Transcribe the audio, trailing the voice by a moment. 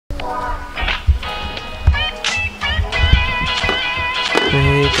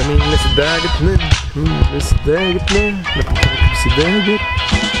kami nasa dagat na. Nasa dagat na. Napakakip sa dagat.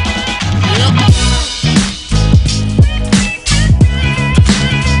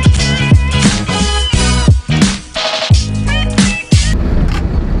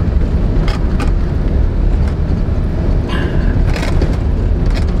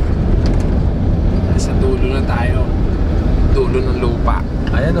 Nasa dulo na tayo. Dulo ng lupa.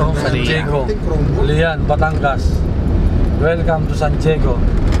 Ayan o, San Diego, Lian, Batangas. Welcome to San Diego.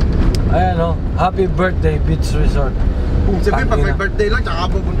 Ayan o, happy birthday beach resort. Siyempre pag may birthday lang, tsaka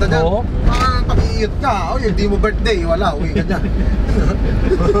pupunta dyan. Oo. Pag-iiyot ka, hindi mo birthday, wala, uwi ka dyan.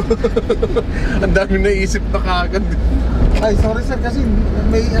 Ang dami naisip na kagad. Ay, sorry sir, kasi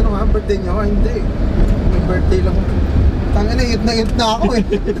may birthday niya, hindi. May birthday lang. Tangin na, iyot na ako eh.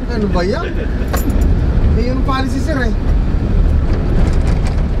 Ano ba yan? Eh, yun ang policy sir eh.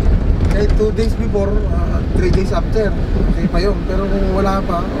 Kahit 2 days before, 3 days after, okay pa yun. Pero kung wala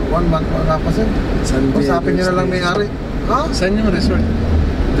pa, 1 month, wala pa sir. Usapin nyo na lang may-ari. Ha? Saan yung resort?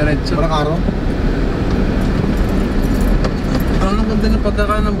 Diretso. Walang araw. Ang ganda ng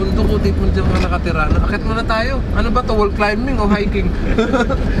pagkakaan ng bundok ko, di po dyan mga nakatira. Akit muna tayo. Ano ba to? Wall climbing o hiking?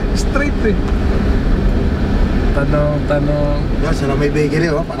 Straight eh. Tanong. Yan, sana may bakery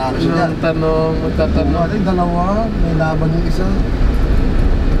panalo siya dyan. Tanong. Yung dalawa, may laban yung isa.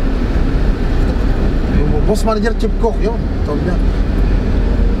 Yung boss manager, chief cook, yun. Tawag niya.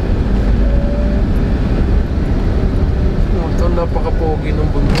 Ito, napaka-pogi ng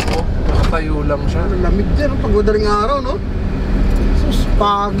bundok ko. Nakatayo lang siya. Ang lamig dyan, pag madaling araw, no? Sus,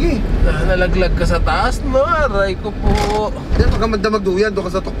 pagi. Nalaglag ka sa taas, no? Aray ko po. Yan, pagka magdamagduyan, doon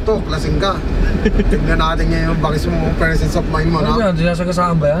ka sa tuktok, lasing ka. Tingnan natin niya yung bakis mo, presence of mind mo, Ano no? ba yan?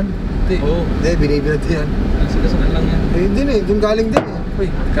 Sinasagasaan ba yan? Hindi. Oo. Hindi, binibilat yan. Sinasagasaan lang yan. Eh, hindi na eh, doon galing din eh. Uy,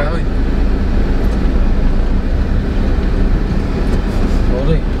 kahoy.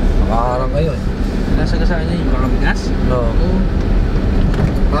 Sorry, makaharang kayo eh. Sinasagasaan niya yung mga bigas? Oo.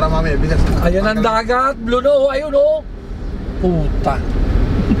 Para mamaya, bigas. Ayan ang dagat, blue no, ayun o. Puta.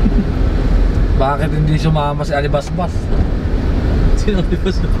 Bakit hindi sumama si Alibasbas? Sino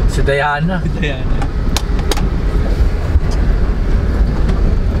Alibasbas? Si Diana.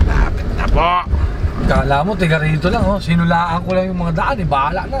 Lapit na po. Kala mo, tiga rito lang oh. Sinulaan ko lang yung mga daan eh,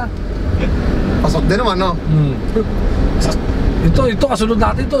 bahala na. Pasok din naman, no? Ito, kasunod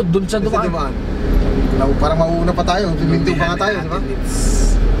natin to, dun sa Kasi dumaan. dumaan. Parang mauuna pa tayo, tuminto pa nga tayo, di ba?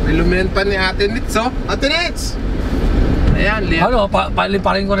 May lumihan pa ni Ate Nits, oh. Ate Nets! Ayan, liyan. Ano,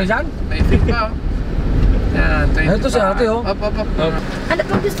 paliparin ko na dyan? May fit pa, oh. Yan, 20 Ito si Ate, oh. Up. Ano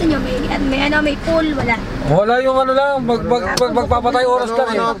pang gusto niyo? May pool, wala. Wala yung ano lang, magpapatay oras lang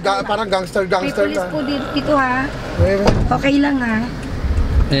eh. Parang gangster May pulis na. po dito ha. Okay lang ha.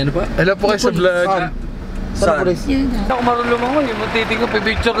 Ayan pa. Hello po kayo sa vlog. Saan? Yun na. Hindi ako marunong ako eh, magtitingin,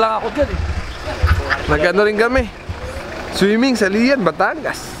 pipicture lang ako dyan eh. Nag-ano rin kami. Swimming sa Lian,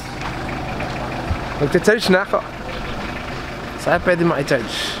 Batangas. Magcha-charge na ako. Saan pwede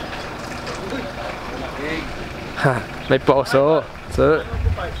maki-charge? Ha, may poso. Sir.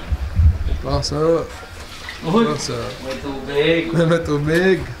 Poso. Poso. May tubig. May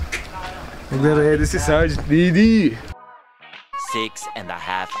tubig. Nagre-ready si Sergeant Didi. 6.5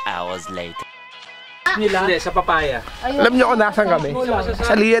 hours later. Hindi, sa papaya. Alam niyo kung nasan kami?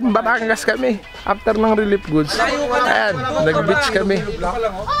 Sa Lian, Batangas kami. After ng relief goods. Ayan, nag-beach kami.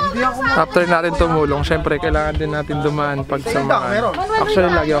 After natin tumulong, syempre kailangan din natin dumaan pag sa mga... Actually,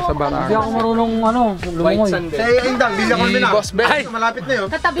 lagi ako sa Hindi Batangas. ako marunong lumungoy. Sa Indang, bilya ko na. Boss Ben. Ay! Malapit na yun.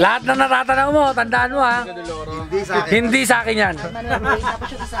 Lahat na natatanaw mo, tandaan mo ha. Hindi sa akin. Hindi sa akin yan.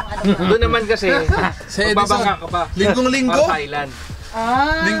 Doon naman kasi, babangka ka pa. Linggong-linggo? Para Thailand.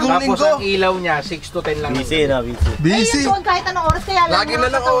 Ah. Tapos ang ilaw niya, 6 to 10 lang. Busy na, busy. Busy. Ayun doon kahit anong oras kaya lang. Lagi na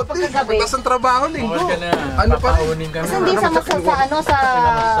lang OT. Pagkagabi. Pagkas ang trabaho, linggo. Ano pa rin? Kasi hindi sa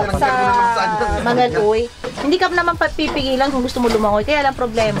Manaloy. Hindi ka naman papipigilan kung gusto mo lumangoy. Kaya lang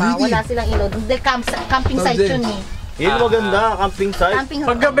problema, wala silang ilaw. Hindi camping site yun eh. Yun maganda, camping site. Camping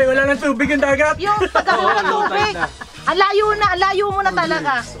Paggabi, wala nang tubig ang dagat. yung pagkakuha ng tubig. Ang layo mo na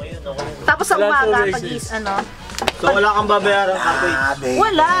talaga. Tapos sa umaga, pag ano. So wala kang babayaran kapoy.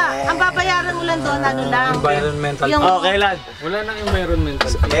 Wala. Ang babayaran mo lang doon, ano lang. Environmental. Yung, Oh, kailan? Wala nang environmental.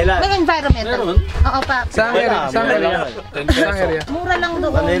 Kailan? may environmental. Meron? Oo pa. Saan area? Saan area? Saan area? Mura lang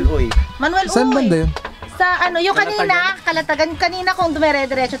doon. Manel, uy. Manuel, Saan banda yun? Sa ano, yung kanina, Kalatagan. Kanina kung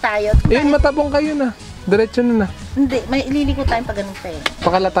dumire-diretso tayo. Yun, matabong kayo na. Diretso na na. Hindi, may ililiko tayong pag ganun pa eh.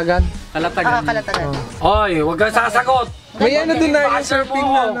 Pakalatagan. Ah, Kalatagan. Oy, huwag kang sasagot. May ano din na yung Buzzer surfing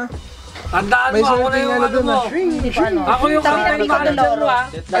mo. na na. Tandaan May mo, ako na surfing yung ano ano doon na. mo. Hindi pa ano. Ako yung Tabi ng Pico de manager mo Loro. ha.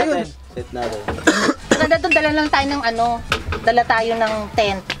 Set natin. Set natin. Maganda doon, dala lang tayo ng ano. Dala tayo ng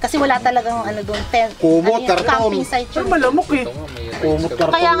tent. Kasi wala talagang ano doon, tent. Kumot, karton. Camping site yun. Malamok eh. Kumot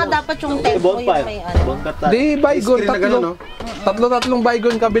karton. Kaya nga dapat yung tent mo yung may ano. Di, baygon, Screen na gano'n, no? tatlong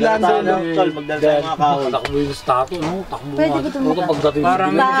baygon kabilaan doon. Tol, magdala tayo mga kahon. Takbo yung stato, no? Takbo Pwede nga. ba tumukha? Pagdating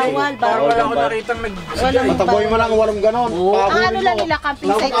Parang Bawal. ako nakita Walang Mataboy mo lang, walang ganon. Ang ano lang nila, camping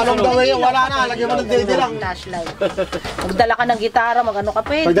site. Anong gawin? Wala na, lagyan mo ng dede lang. Flashlight. Magdala ka ng gitara, mag-ano ka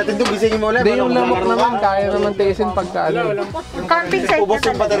pwede. Pagdating doon, gisingin mo ulit. Hindi, yung lamok naman, kaya naman tiisin pagka ano. Camping site Ubos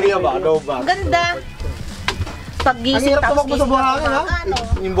yung baterya ba? Ano ba? Ang ganda. Ang Pag-gising hirap tumakbo sa buhangin, ha? ano.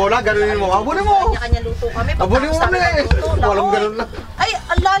 Yung bola, ganunin mo. Abunin mo! Kanya-kanya luto kami. Abunin mo na eh! Walang ganun na. Ay,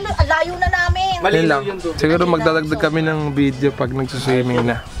 ang layo na namin. Yun lang. Siguro magdadagdag kami ng video pag nagsuswimming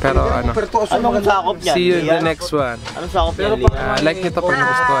na. Pero ano, Anong sakop niyan? see you in the next one. Anong sakop niyan, Lian? Like nito pag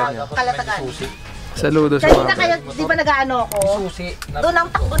nagustuhan nyo. Kalatagan. Saludo sa Kanina mga kayo, di ba nag-ano ako? Doon ang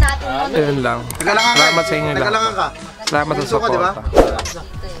takbo natin noon. Ayun lang. Salamat sa inyo lang. Nagalangan ka. Salamat sa suporta.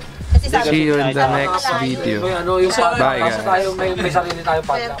 Kasi sabi See you in the ko, next malayo. video. ano, yung Bye, guys. tayo, may sarili tayo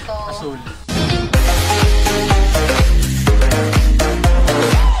padlock. Puerto.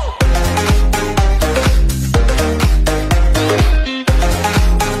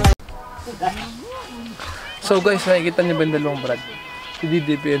 So guys, nakikita niyo ba yung dalawang brad? Si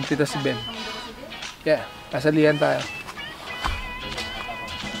DDP and tita si Ben. Yeah, kasalihan tayo.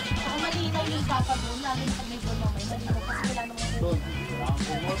 Ako malinaw yung papa doon, lalo na pag may doon mamay, malinaw kasi wala namang doon.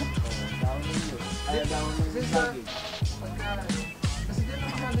 Kasi dyan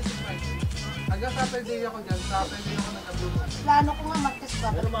ako namin si Friday. Hanggang Saturday ako dyan, Saturday ako nag-abroad. Plano ko nga mag-test ba?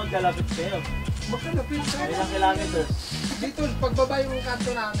 Pero magkalapit kayo. Magkalapit sa Ilang kilometers? dito, pagbaba yung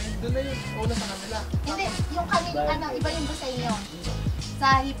kanto namin, doon na yung una sa kanila. Hindi, yung kanina, ano, iba yung doon sa inyo. Sa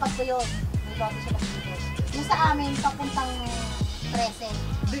hipag ko yun. May bago siya dito. Yung sa amin, papuntang 13.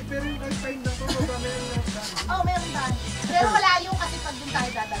 Hindi, pero yung kahit time na to, mababa yung lockdown. Oh, meron ba? Pero malayo kasi pag doon tayo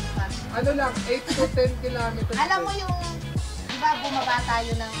dadalipan. Ano lang, 8 to 10 kilometers. Alam mo yung, di ba bumaba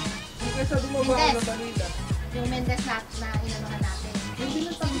tayo ng Yung kaysa bumaba ako ng Manila. yung Mendez na inanuhan natin. Yung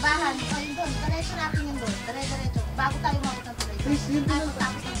simbahan, o yun doon, diretso natin yun doon, diretso. Bago tayo mabot ng tuloy. Please, yun din ang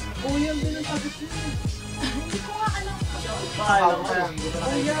Tapos ng Buyang din ang tagis mo. hindi ko nga alam. Pakailan ko.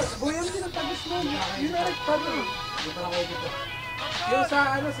 Buyang din ang tagis mo. Yun ang nagpano. Yung sa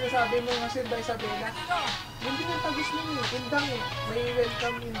ano, sinasabi mo nga Silva Isabela. Yun din ang tagis mo eh. Indang eh. May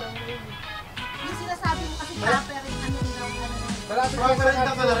welcome indang mo eh. Yung sinasabi mo kasi proper rin ano daw Malapit sila Proper sa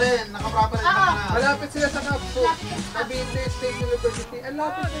rin ka na rin. Naka-proper rin ka na. Malapit sila sa Kapso. Cavite State University. Ang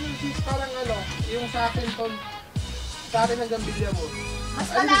lapit na ng beach, parang ano, yung sa akin tol. Sa akin hanggang bilya mo. Mas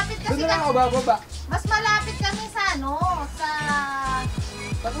malapit kasi Doon na lang ako bababa. mas malapit kami sa ano, sa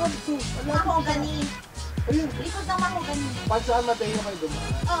Sa Kapso. Ang lapit. Mahogany. Ayun. Likod ng Mahogany. Pag saan Mateo kayo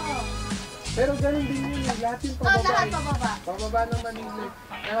dumaan. Oo. Pero ganun din yun. Lahat yung Oh, pababa lahat eh. pababa. Pababa ng Manila.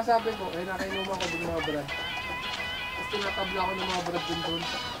 Kaya sabi ko, nakainuman ko din mga brad. Tapos tinatabla ko ng mga brad doon.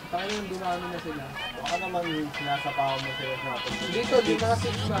 Kaya yung dumami na sila. Baka naman sinasapawan mo sila sa atin. Dito, di mga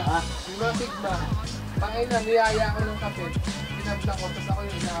Sigma. Di mga Sigma. Pangay na, niyaya ako ng kape. Tinabla ko, tapos ako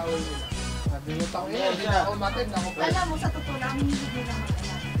yung inaaway nila. Sabi mo, hindi na ako matid, ako pa. Alam mo, sa totoo lang, hindi nila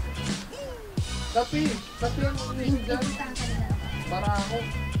mag-alam. Kape ang ulit dyan. Ibutahan ka nila. Para ako.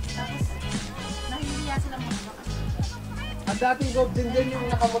 Tapos, nahihiya silang mga Ang dating gob din yung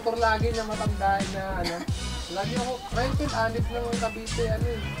nakamotor lagi na matandaan na ano. Lagi ako, rented, anip lang ang Cavite, ano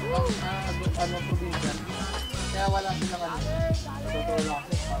eh. Ano, probinsya. Kaya wala silang ano. Totoo lang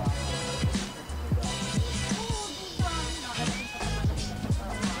kasi parang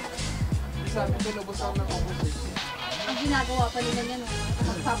sabi ko, lubos ako ng ubos eh. ang ginagawa pa nila yan,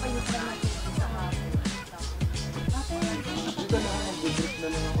 magpapayot na natin sa hapon. Ate, Dito na ako mag-drip na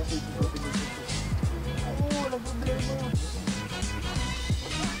lang ako sa ito. Oo, walang problema.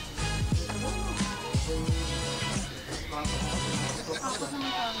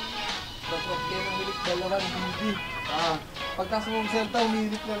 Tapos kaya nang hilik dalawan, hindi. Pagkas mong senta,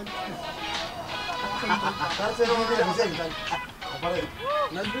 umihilik na rin. Para sa'yo naman din, Gising.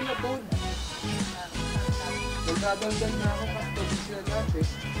 Nandun na po. Nagdadaldan na ako kasi sila dati.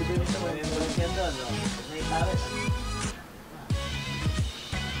 Si Ben sa May memories yan doon, no? May tawid.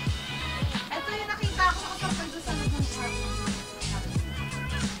 ito yung nakita ko nakasapal doon sa loob ng kwarto.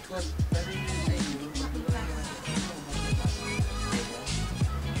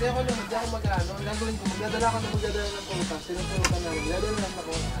 Hindi ako naman, hindi ako mag-ano. Ang gagawin ko, magdadala ka ng prutas. Sinupurutan namin. Dadala namin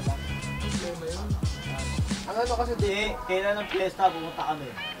ako ng alak. Problema yun. Ang ano kasi Hindi, dito, kailan ng fiesta pumunta kami?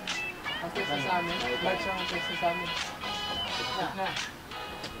 ang pesta sa amin. March ang pesta sa amin.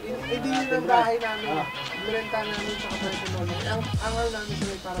 Hindi yun ang bahay namin. Nirenta namin sa Kapatid. Ang angal namin sa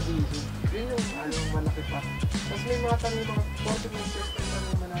may Paradiso. Yun yung malaki pa. Tapos may mga tanong, mga 40 meters pa yung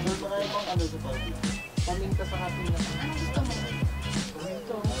tanong namin. Marami pang ano sa Paradiso. Paminta sa ating na. Anong gusto mo?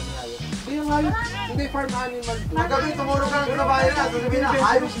 Paminta. Hindi yung hayop. Hindi, farm animal to. Magabi, tumuro ka ng trabaho na. Sasabihin na,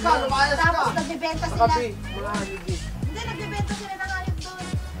 ayos ka, lumayas ka. Tapos nagbibenta Sa sila. kape, mga honeybee. Hindi, nagbibenta sila ng hayop doon.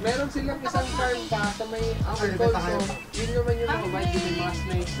 Meron silang isang farm pa sa may Alfonso. Yun naman yung mga white, yung mga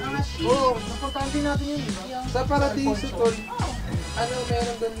snakes. Mga sheep. Oo, napuntahan din natin yun, di ba? Yung... Sa Paradiso, tol,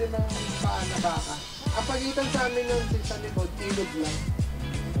 meron doon 5 paa na baka. Ang pagitan sa amin yung sa likod, ilog lang.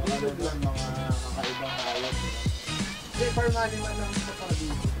 Ilog lang mga kakaibang hayop. Hindi, farm animal lang sa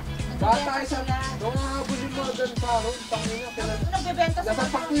Paradiso. Bata isa, nung hahabulin mo doon sa road, pangina, Nagbibenta sila.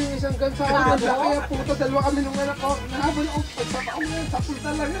 nasapak ko yung isang gun sa akin. Kaya puta, dalawa kami nung anak ko. Nahabol ako, pagsapak ko yun, sapul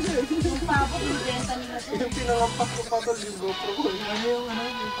talaga siya. Yung pabo, nagbibenta nila doon. Yung pinangampas ko pa tol, yung GoPro ko. Ano yung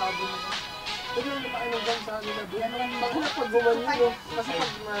pabo na ko. Pero yung lumaki ng gun sa nila doon. Pangina, pag gumanyo, kasi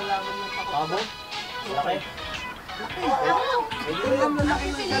pag malaman ng takot. Pabo? Laki? Yung ang lalaki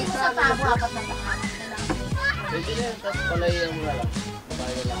ng Pipiliin gun mo sa sa pabo, nila. apat na baka. Pwede na yun, tapos palay ang wala lang.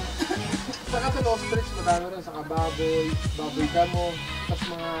 Babae lang. Saka sa ostrich, madami rin. Saka baboy, baboy damo, tapos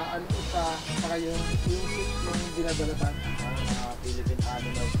mga sa, saka yung ship yung dinadalatan. Mga Philippine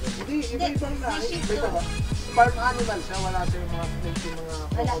animals. Hindi, iba-ibang lahi. Iba ba? Farm animal siya, wala siya yung mga snake, yung mga Wala,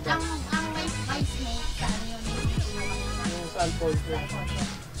 crocodile. ang may snake, saan yun? Yung sa Alfonso.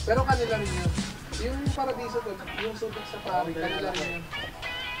 Pero kanila rin yun. Yung Paradiso doon, yung subok sa pari, kanila rin yun.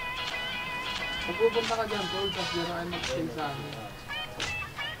 Pag pupunta ka dyan, Paul, tapos yun ay mag-stay sa amin.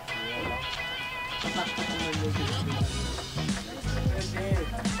 Pasakta ka naman yung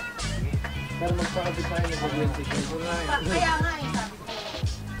pero magpakabit tayo ng pag-wenti. Kaya nga eh, sabi ko.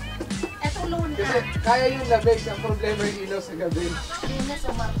 Etong lunes. Kasi kaya yung labig, ang problema yung ilaw sa gabi. Lunes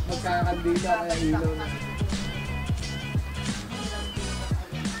o Martes. Magkakandila, kaya ilaw na.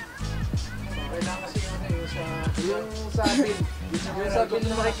 Kailangan kasi yung Yung sa bill. Yung sa bill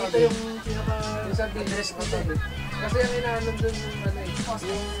na makikita yung pinaka... Yung sa bill, dress ko sabi. Kasi ang inaanon dun yung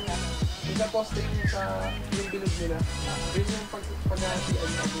yung sa posting sa yung bilog nila. Yun yung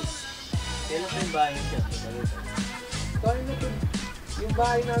pag-hatian na bill. Kailan pa yung bahay niya? Kaya na to. Yung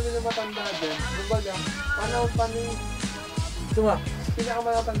bahay namin na matanda dyan, kumbaga, panahon pa ni... Ito ba?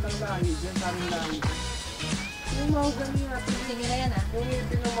 Pinakamatatandang lahi dyan, sa aming lahi. Yung mahogany natin. Sige na yan ah. Yung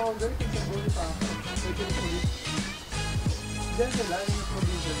ngipin ng mahogany, pagsabog pa ako. May pinupulit. Diyan sila, yung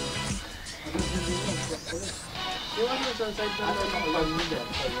probinsya nila. Yung ano sa side na lang ako lang nila.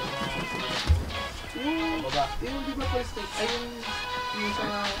 Yung di ba first state, ay yung sa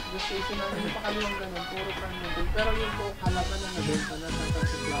station namin, yung pakaliwang ganun, puro prime natin. Pero yung po, halaman na nabenta na sa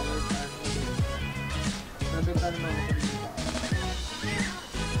kasi flowers na nabenta na mga kapitita.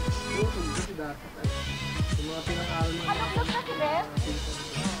 Yung kasi dapat ay yung mga pinang-aral ng mga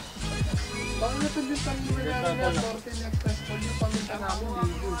baka natulog kami namin na 14 express po yung paminta namin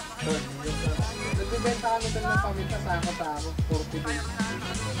libo. Nagbibenta kami doon ng paminta sa ako 40 days.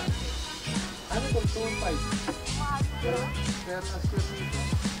 Ano ito? 2.5. Pero na square meter.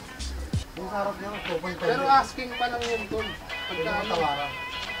 Yung sarap niya, 2.5. Pero asking pa lang yun doon. Pagka tawaran.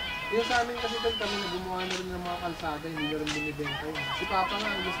 Yung sa amin kasi doon kami na gumawa na rin ng mga kalsada, hindi na rin binibenta yun. Si Papa nga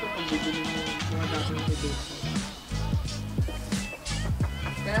gusto pag bibili mo mga dati ng ibenta.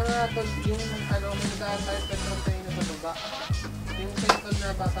 Kaya nga tol, yung may nagdaan tayo petrol tayo na sa baba. Yung sentol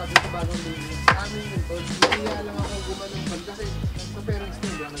na ba, sabi ko bagong linis. Amin yun tol, hindi lang ako gumanong tol kasi sa parents ko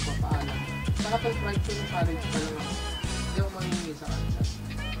hindi ako nagpapaalam. Saka tol, pride ko yung college pa lang ako. Hindi ako mangingi sa kanila.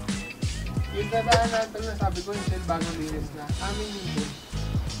 Yung dadaan na tol na sabi ko yung sel bagong linis na. Amin yun tol.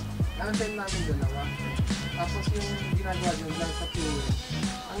 Ang sel namin dalawa. Tapos yung ginagawa nyo lang sa fuel.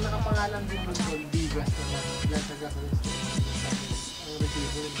 Ang nakapangalan din doon tol, bigas naman. Lang sa gasoline station.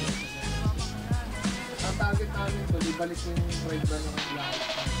 Receiver. Ang target namin ko, ibalik yung pride ba ng lahat.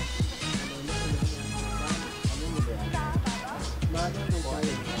 Mano yung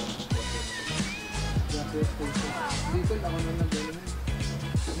kaya. Gracias station. Dito lang ako na nag-gano'n yun.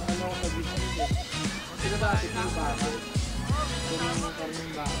 Maano ako nag-gano'n yun. Sila dati ko yung baka. Kung yung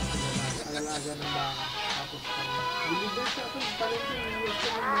karming baka. Alalaga ng baka. Tapos biligan siya ito. Parang yung US ko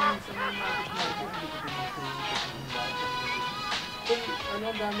naman sa mga market. Hindi ko pinasok yung baka. Ano,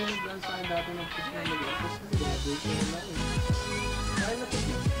 dami ng brand sa akin dati ng push na mag-upos kasi graduate ko na lang eh. Kaya na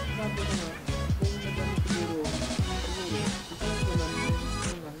kasi, sabi ko nga, kung nagano siguro, italang ko lang yung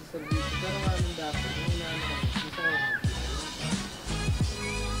nasa service. Pero nga nung dati, yung inaano ko, gusto ko lang.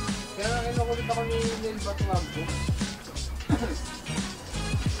 Kaya nga kinukulit ako ni Neil Batuang ko.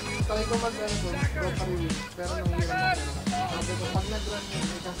 Try ko mag-run doon, rotary wings, pero nangyira mo pero sabi ko, pag nag-run yun,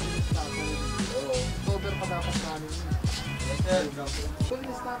 may kasi restart na rin. October pa dapat namin yun. Kung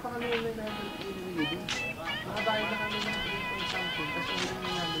restart pa kami yung level 3 reading, nakadahil na kami ng 3 something, kasi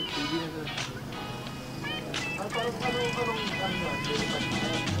yung level 3, di na doon. Parang hindi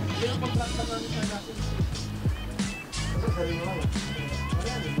na pag-tracta namin sa natin. Kasi sarili mo lang.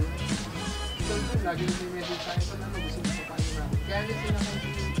 Kaya ano doon? Ito doon, lagi yung may medal tayo pa na gusto mo pa paano namin. Kaya hindi sila kasi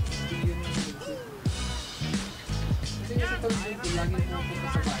billion yung medal. Kasi nga sa tawag doon, lagi yung pupunta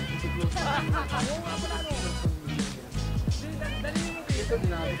sa bahay. Kasi close na kami na tayo. Ito,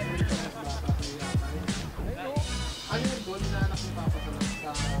 dinabit mo rin sa mas bata ko yung yata. Ano yung goal na anak ng papa sa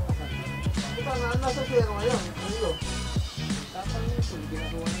kasal? Ito na, nasa zero ngayon. Ano yun? Tapang yun ito,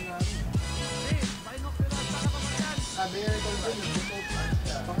 ginagawa na namin. Sabi nga ito doon, nagtutok.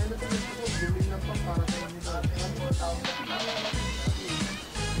 Panginoon ito nagtutok, guling lang pang para sa inyo. Sabi ko, tao na pinagawa.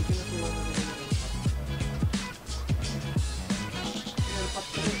 Ikinatuwa na rin yung airpat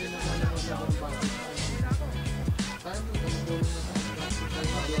ko rin, din naman ang mga bago. Tayo mo, gano'n na sa akin. Tayo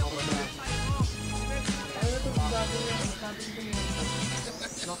mo, ako na. Tayo na ito, sabi niya, sabi ko yun.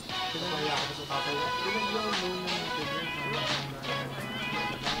 No, pinamaya ako sa tatay. Pinaglaw mo na yung tignan.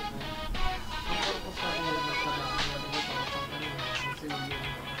 Ang purpose sa akin yung magtrabaho. Kasi yung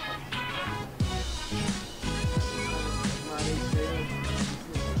marriage kayo.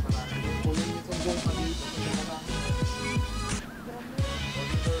 Kunin niyo itong buong ka dito.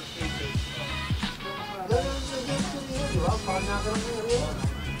 Di ba? Parang nakaroon mo yun.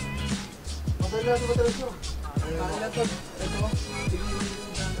 Madali natin ba talaga yun? Kaya ito,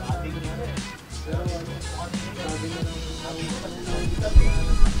 pero ano, sabi na ng kita na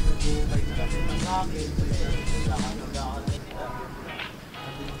nag-buhay na kami ng amin.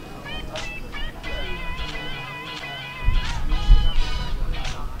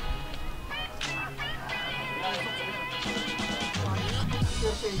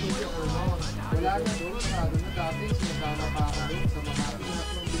 Wala na doon, sarado na dati, sumasama pa ako doon sa mga pinap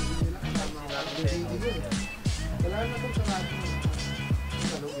ng building nila, kasama ako ng building nila. Wala na doon sa lahat ng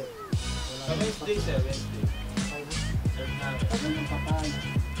salugin. Sa Wednesday, sir, Wednesday. Serve namin. Ano yung patay?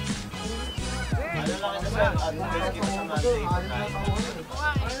 Ano lang ito, sir? Ano yung kita sa Monday? Ano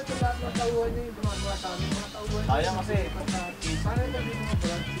ito lahat ng tauhan niya yung ginagawa sa amin? Mga tauhan niya. Sayang kasi. Sana yung mga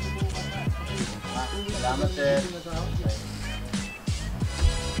brand, sinubukan na. Salamat, sir.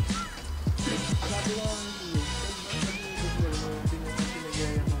 Sabi ko ang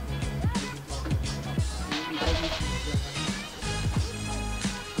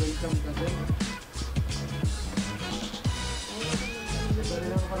welcome ka din. Dali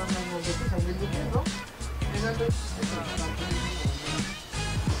lang parang nangyagod sa milyon yun, no?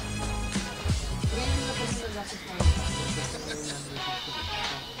 Training na pag nag-assist na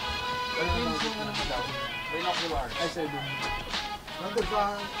ay, sir, din. Nandun sa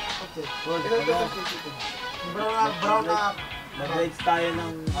okay. Brown up. Mag-grades tayo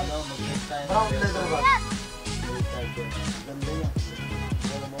ng, ano, mag-grades tayo ng... Brown leather ba? Ganda niya.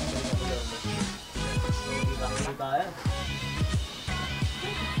 Pero mo, may nakulang mo. Hindi tayo.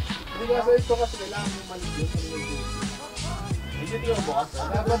 Hindi ka sa ito kasi kailangan mo malig yun. Medyo di ako bukas.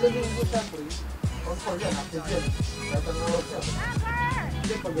 Dapat doon yung gusto siya, pre. On for yan, active yan. Tatanong siya.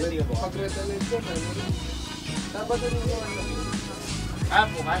 Hindi, pag-retaliate ko, dapat doon yung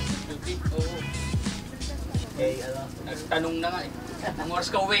Bukas. Duty. Oo. Okay, ano? Nagtanong na nga eh. Ang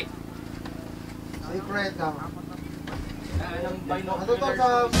oras ka uwi. secret lang. Ng Ano to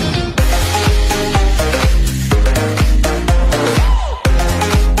sa...